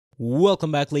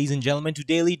Welcome back, ladies and gentlemen, to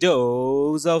Daily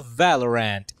Dose of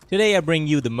Valorant. Today I bring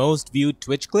you the most viewed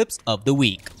Twitch clips of the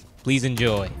week. Please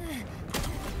enjoy.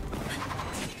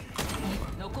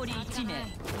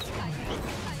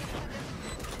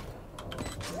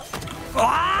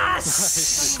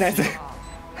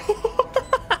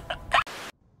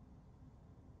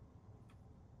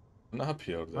 Ne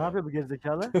yapıyor orada? Ne yapıyor bu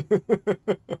gerizekalı? Ne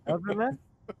yapıyor lan?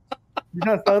 Bir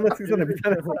tane sağına sıksana, bir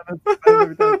tane sağına sıksana,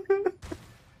 bir tane.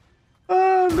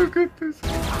 Look at this.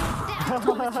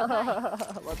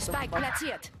 Spike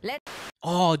platziert.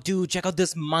 Oh, dude, check out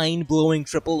this mind-blowing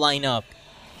triple lineup.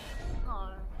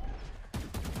 One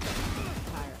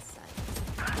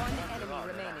enemy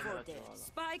remaining.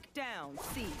 Spike down.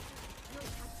 C.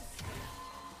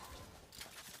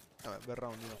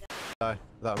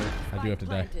 That way. I do have to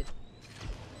die.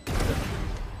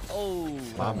 Oh.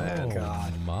 My man.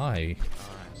 God. My.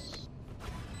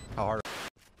 How hard?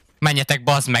 Menjetek,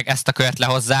 bazd meg, ezt a kört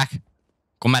lehozzák.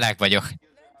 Akkor meleg vagyok.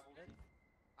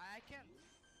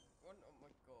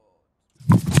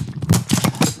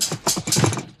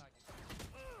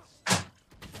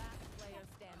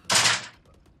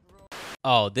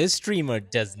 Oh, this streamer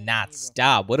does not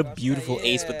stop. What a beautiful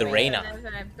ace with the Reyna.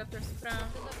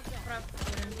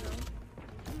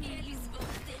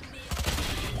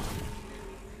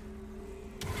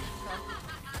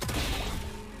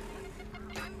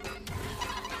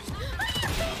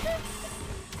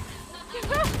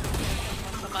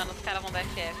 Mano, os caras vão dar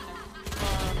FF.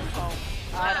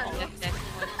 Os caras vão dar FF.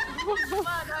 Os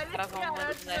caras vão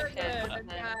dar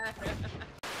FF.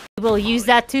 We'll use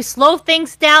that to slow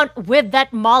things down with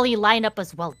that Molly lineup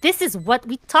as well. This is what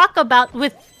we talk about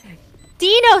with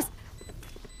Dinos.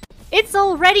 It's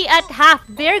already at half.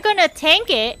 They're gonna tank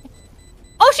it.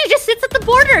 Oh, she just sits at the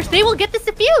borders. They will get this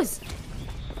defuse.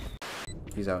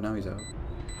 He's out now, he's out.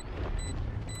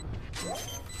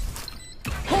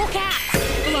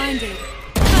 Blinded.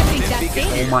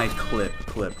 Oh my, clip.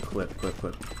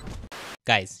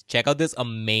 Guys, check out this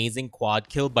amazing quad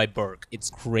kill by Burke. It's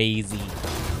crazy.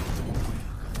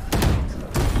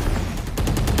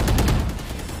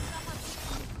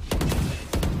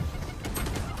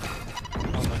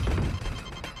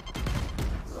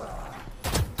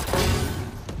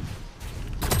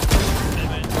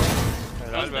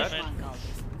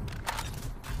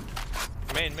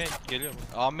 Main geliyor mu?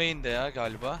 A main'de ya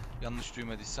galiba. Yanlış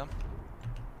duymadıysam.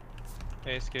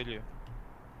 Ace geliyor.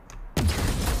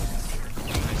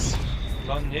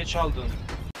 Lan niye çaldın?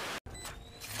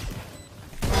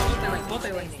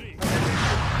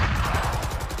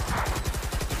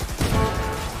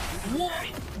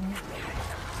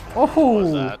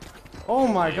 Oh! Oh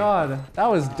my god,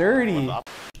 that was dirty.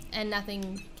 And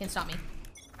nothing can stop me.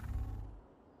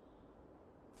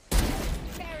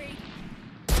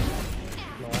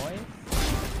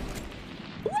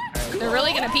 They're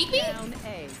really gonna peek me?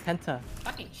 Penta.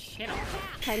 Fucking shit.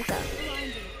 Penta.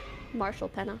 Marshall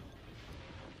Penna.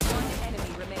 One enemy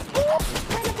remaining.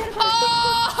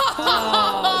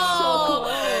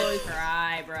 Oh,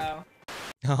 cry, bro.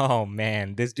 Oh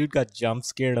man, this dude got jump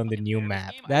scared on the new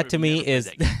map. That to me is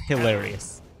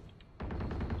hilarious.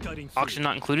 Auction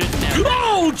not included?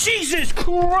 Oh, Jesus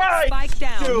Christ! Spike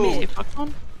down. Dude. Mid.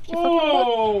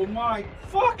 Oh my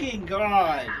fucking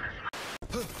god!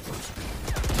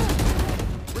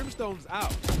 Brimstone's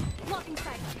out. Blocking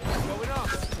sight. Going up.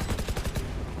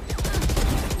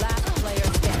 Last player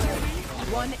standing.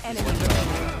 One enemy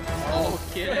remaining.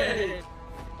 Okay.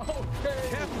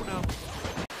 Careful now.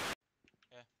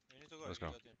 Let's go.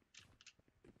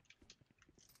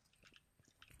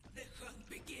 The hunt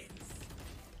begins.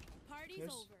 Party's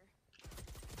over.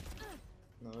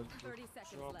 30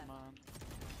 seconds left.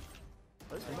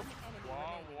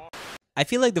 I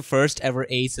feel like the first ever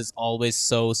ace is always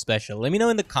so special. Let me know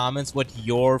in the comments what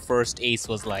your first ace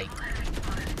was like.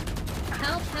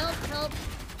 Help, help, help.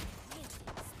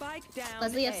 Spike down.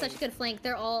 Leslie, you have such a good flank.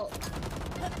 They're all...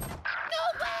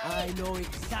 I know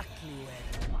exactly where.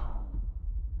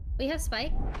 We have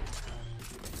Spike.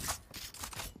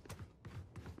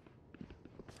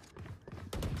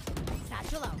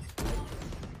 Satchel out.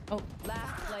 Oh,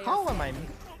 last player. How am I?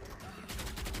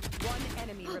 One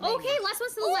enemy remaining. Okay, last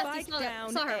one's to the left. You Spike down.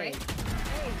 saw her, right?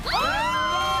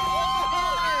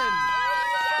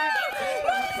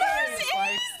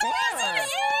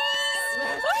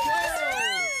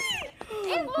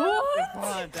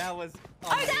 That was.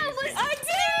 I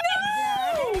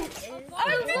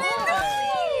didn't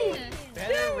know!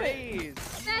 Better raise.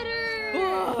 Better!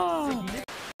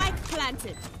 Spike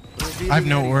planted. I have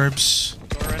no orbs.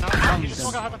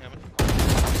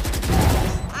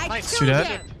 I See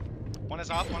that? is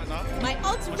off, one is off. My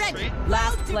ult's One ready. straight.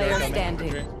 Last player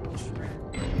standing.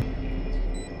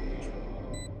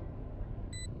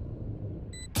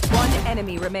 One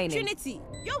enemy remaining. Trinity,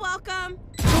 you're welcome.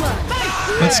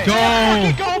 Let's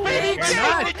go! Go, baby!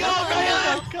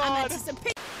 Go, God!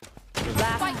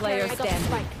 Last player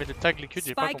standing. Mais le tag liquide,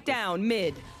 j'ai pas Spike compris. down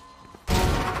mid.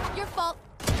 Your fault.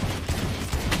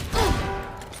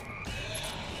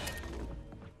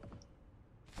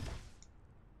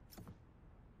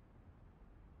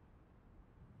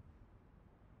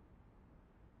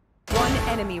 One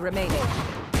enemy remaining.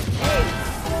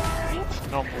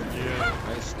 Non, mon dieu.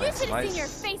 Nice, You nice, should have seen your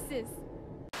nice. faces.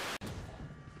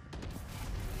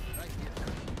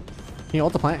 Can you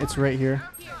ult the plant? It's right here.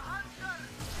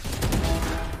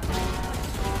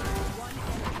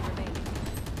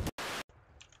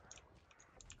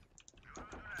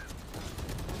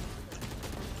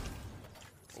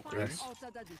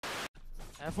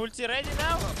 Fulti ready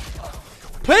now?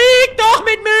 Flieg doch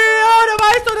mit mir! Du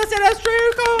weißt doch, dass er das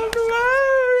Stream kommt!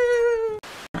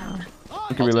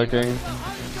 You can be looking.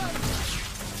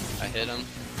 I hit him.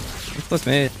 What's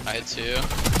me? I hit two.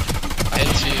 I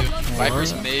hit two.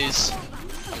 Viper's maze.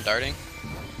 I'm darting.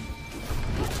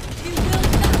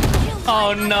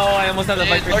 Oh no, I almost had the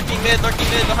Mid, Viper. lurking mid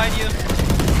behind you.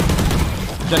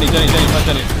 Jenny, fight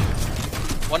Jenny.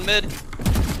 One mid.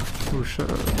 Oh shit.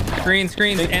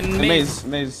 Screens, and maze.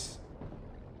 Maze.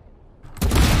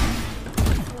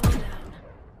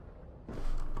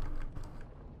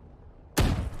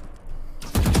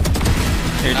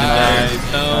 Here's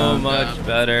Nice. so much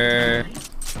better.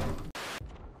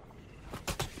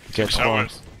 Ok, 3,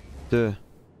 2,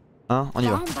 1, on y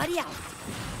va. Somebody else.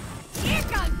 Here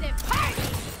comes the party.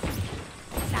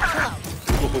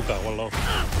 Hookah, one low.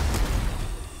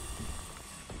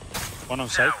 One on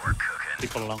site.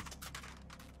 People along.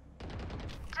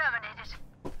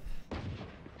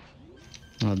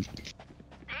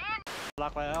ล็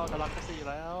อกแล้วจะล็อกแค่4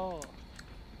แล้ว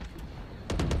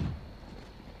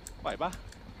ไหวปะ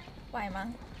ไหวมั้ง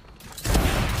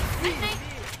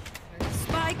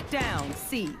Spike down C.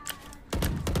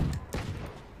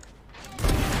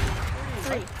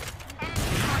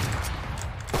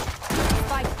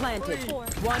 Spike planted.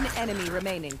 One enemy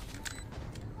remaining.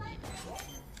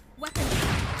 Weapon.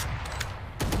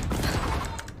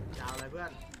 ยาวเลยเพื่อ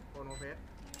นโคโนเฟส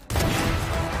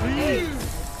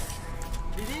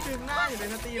You ดีดึงหน้าอยู่ใน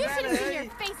สตรีม should แน่ have เล seen ย your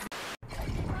face.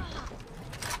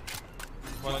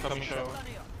 One coming show.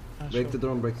 Break the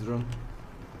drone, break the drone.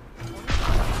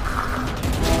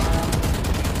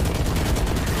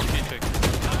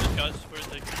 Guys, where is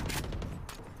it?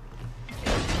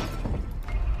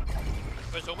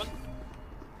 Where's Omen?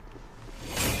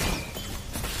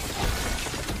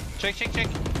 Check. Check.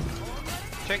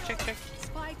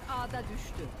 Spike A'da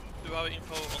düştü. Do you have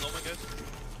info on Omen, guys?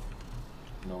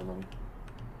 No.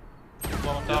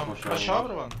 One down. Rush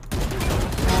over one.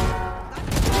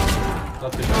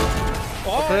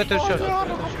 Operator shot.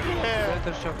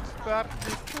 Operator shot.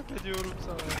 Ben ediyorum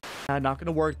sana. Not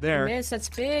gonna work there. Miss, that's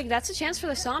big. That's a chance for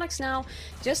the Sonics now.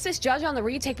 Just this judge on the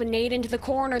retake, but nade into the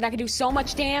corner that could do so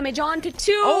much damage. On to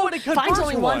two. Oh, and it finds converts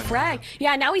only one frag.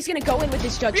 Yeah, now he's gonna go in with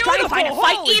this judge. Trying to find a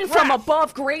fight Holy in crap. from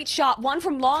above. Great shot. One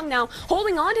from long now.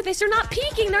 Holding on to this. They're not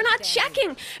peeking. They're not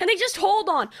checking. And they just hold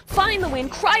on. Find the win.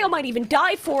 Cryo might even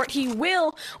die for it. He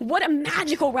will. What a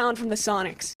magical round from the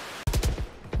Sonics.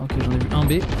 Ok, j'en ai vu un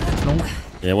B. Long.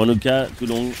 Yeah, one Uka, too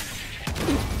long.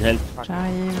 Help.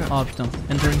 J'arrive. Oh putain.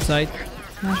 Enter inside.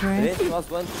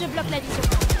 Je bloque la vision.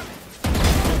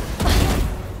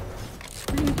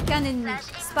 Plus qu'un ennemi.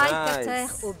 Spike à terre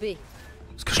au B.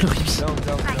 Est-ce que je le réussis?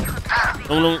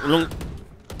 Long.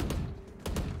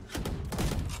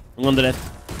 Long on the left.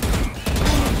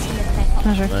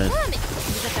 Bien joué. Ouais. Ah, mais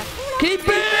vous êtes à fond là. Keep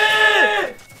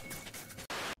it!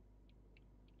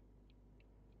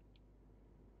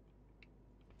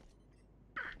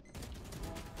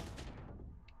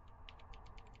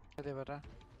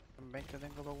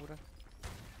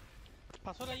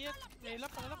 Passò da ieri,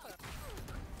 lappa.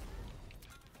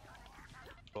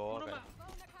 Uno ma.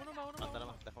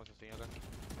 Déjame que estoy acá.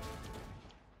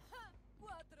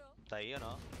 ¿Está ahí o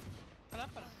no? La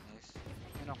lámpara. Nice.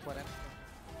 Menos 40.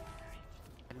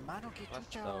 Hermano, qué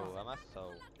chucha.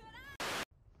 Amasso.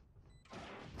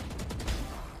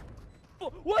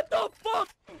 What the fuck?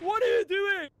 What are you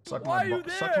doing? Suck Why my are you ba-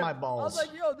 there? suck my I was balls.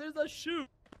 like, yo, there's a shoot.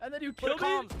 And then you kill me?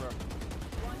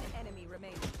 One enemy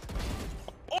remaining.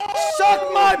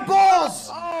 Suck my balls!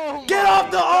 Get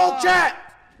off the alt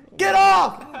chat! Get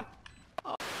off!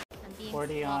 I'm being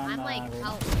small. I'm like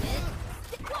out mid.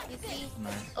 You see?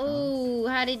 Oh,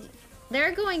 how did...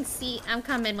 They're going C. I'm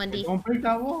coming, 1D.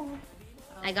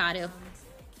 I got to.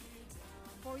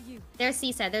 There's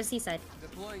seaside. There's seaside.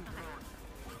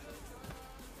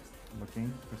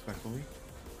 Looking respectfully.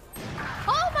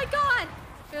 Oh my god!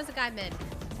 There's a guy mid.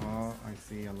 Oh, I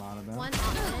see a lot of them. One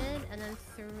on mid, and then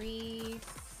 3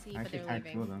 C, but they're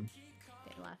Actually, 2 of leaving. them.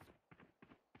 They left.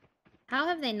 How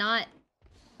have they not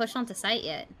pushed onto site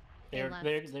yet? They're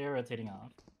rotating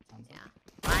off. Yeah.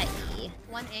 Why?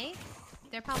 1A.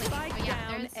 They're probably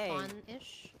they're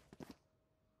spawn-ish.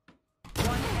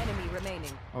 One enemy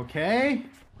remaining. Okay.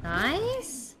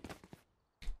 Nice.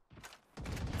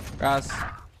 Grass.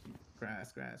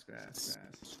 Grass.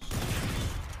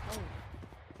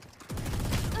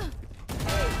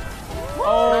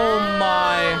 Oh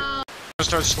my.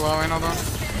 Start slowing, hold on.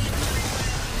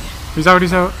 He's out.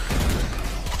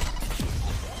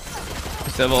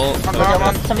 Civil.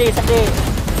 Somebody.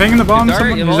 Bang in the bomb.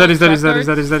 Dart, He's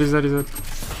dead.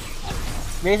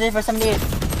 Razor for 78.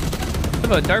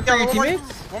 Have a dart for your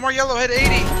teammates? One more yellow, hit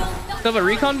 80. Still have a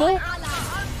recon bull?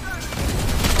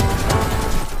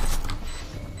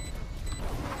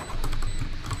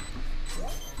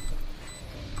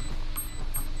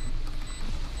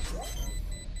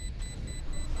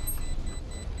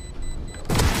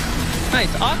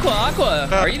 Nice, Aqua,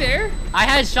 are you there? I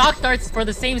had shock darts for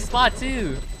the same spot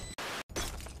too.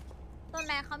 ต้นแ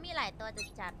มนเขามีหลายตัว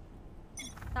จัด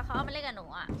แต่เขาเอามาเล่นกับหนู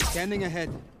อ่ะ Scanning ahead.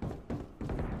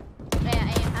 เอ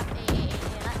ครับเอ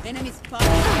ละ Enemy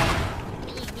spotted.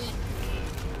 มีอีก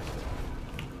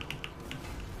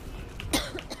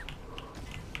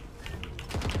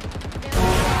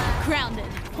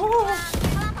Grounded. ข้าง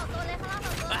ล่าง2ตัวเลยข้างล่าง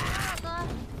2ตัว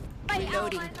ไปเอา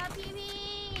ไปครับพี่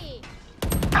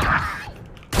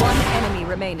One enemy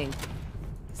remaining.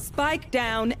 Spike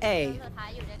down A. สุดท้า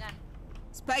ยอยู่ด้วยกัน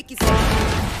Spike is.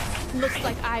 Looks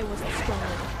like I was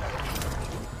destroyed.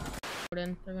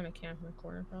 They're gonna camp in the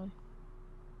corner probably.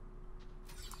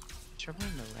 Trouble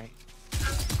in the right.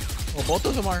 Well, both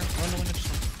of them are. One of them is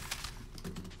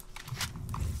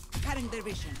Cutting their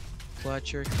vision. Clutch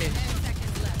your kid.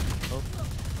 Oh.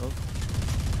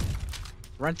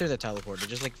 Run through the teleporter.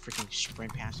 Just like freaking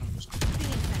sprint past them.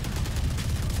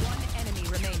 One enemy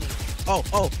remaining. Oh.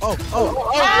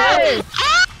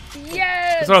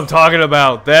 Yes! That's what I'm talking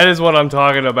about. That is what I'm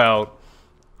talking about.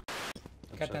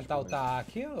 Quer tentar ultar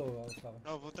aqui ou...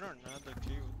 Não, vou dronando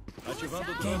aqui.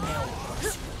 Ativando o drone.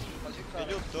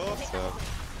 Ele ultou.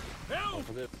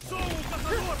 Eu sou o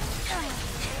caçador!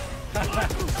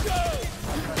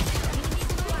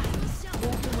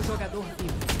 Último jogador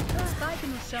vivo. Spike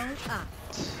no chão A.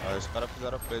 Ah, os caras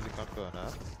fizeram presa em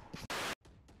campeonato.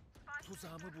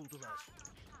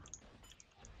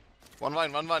 One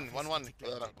vine. Vine.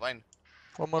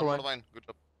 One more vine. Good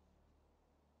job.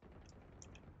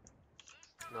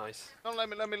 Nice. No, let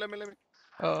me.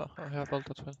 Oh, I have ult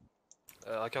as well.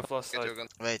 I can flash side.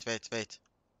 Wait.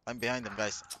 I'm behind them,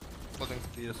 guys.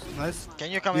 Nice. Can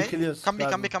you come in? Come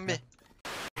B.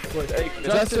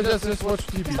 Just watch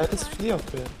TP. It's clear.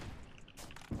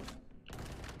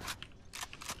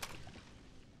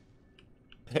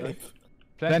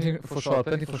 Planting for short.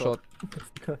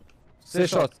 Stay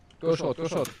short. Go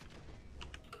short.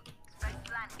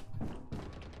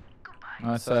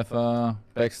 Nice,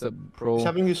 Backstab, Bro. Ich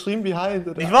hab ihn geschrieben, behind.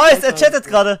 Ich weiß, er chattet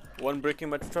gerade. One breaking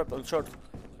my trap on short.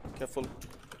 Careful.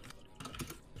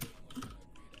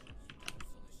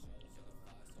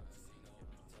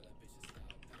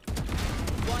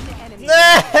 One enemy.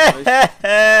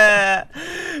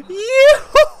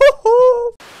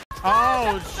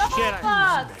 Oh shit!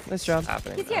 Nice job.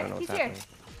 He's here. He's here.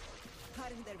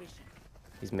 Cutting their vision.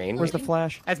 He's main. Where's the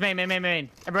flash? That's main.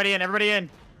 Everybody in.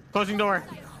 Closing door.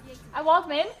 I walked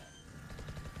main.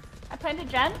 I planted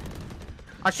Jen.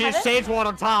 I should have sage wall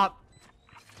on top.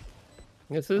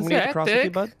 This is cross with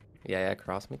you, bud. Yeah,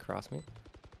 cross me.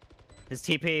 His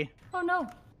TP. Oh no.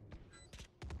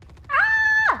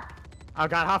 I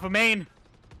got half a main.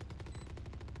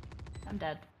 I'm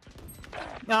dead.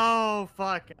 No,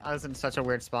 fuck. I was in such a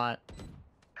weird spot.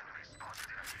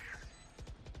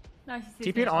 No,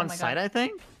 he's TP'd on site, I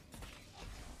think?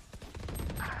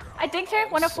 I dinked her.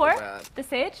 104. bad. The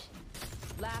sage.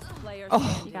 Last player.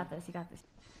 Oh. You got this.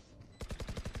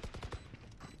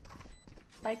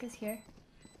 Spike is here.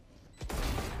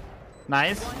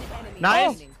 Nice. One enemy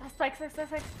Nice. remaining. Spike.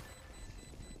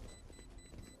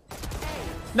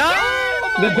 No!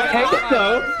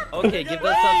 Okay, give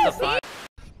this up to 5.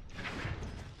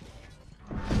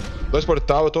 Dois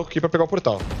portal, eu tô aqui pra pegar o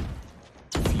portal.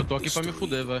 Eu tô aqui pra me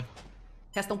fuder, vai.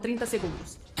 Restam 30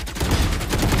 segundos.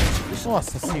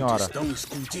 Nossa senhora. Estão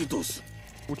escondidos.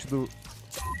 Ult do...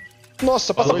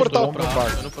 Nossa, passa o portal.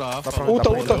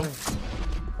 Ulta.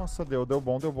 Nossa, deu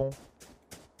bom.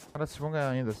 Cara, vocês vão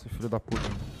ganhar ainda, esse filho da puta.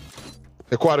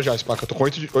 Recuaram já, Spaca. Eu tô com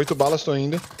 8 balas, tô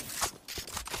indo.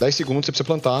 10 segundos, você precisa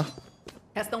plantar.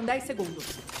 Restam 10 segundos.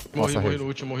 Morri Nossa, no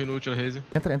último, Raze.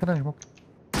 Entra na smoke.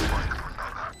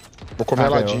 Vou comer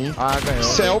ladinho. Ganhou.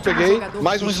 Céu, peguei.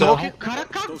 Mais um céu. O cara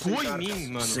cagou em mim,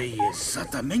 mano. Sei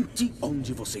exatamente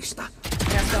onde você está.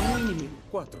 Resta um inimigo.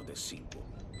 4d5.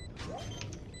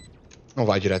 Não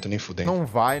vai direto, nem fudendo. Não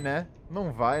vai, né?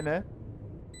 Não vai, né?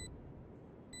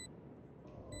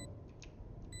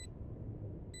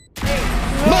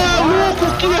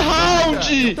 Maluco, que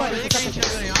round! Eu falei que a gente ia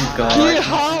ganhar. Que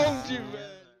round, velho!